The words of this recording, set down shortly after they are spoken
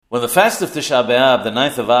When the fast of Tishah B'Av, the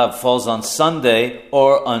 9th of Av, falls on Sunday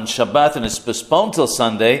or on Shabbat and is postponed till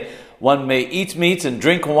Sunday, one may eat meat and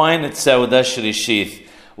drink wine at Seudah Shelishith.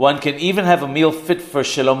 One can even have a meal fit for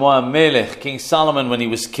Shlomo HaMelech, King Solomon, when he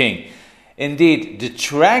was king. Indeed,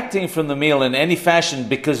 detracting from the meal in any fashion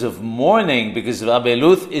because of mourning, because of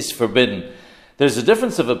Abeluth, is forbidden. There's a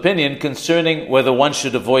difference of opinion concerning whether one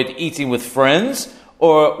should avoid eating with friends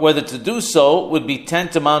or whether to do so would be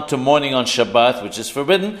tantamount to mourning on Shabbat, which is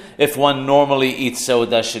forbidden, if one normally eats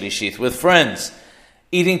Seudah Shelishith with friends.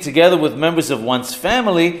 Eating together with members of one's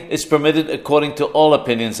family is permitted according to all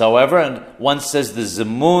opinions, however, and one says the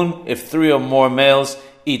Zimun if 3 or more males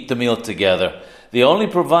eat the meal together. The only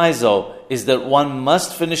proviso is that one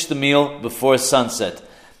must finish the meal before sunset.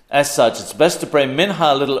 As such, it's best to pray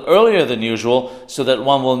Mincha a little earlier than usual so that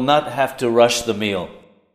one will not have to rush the meal.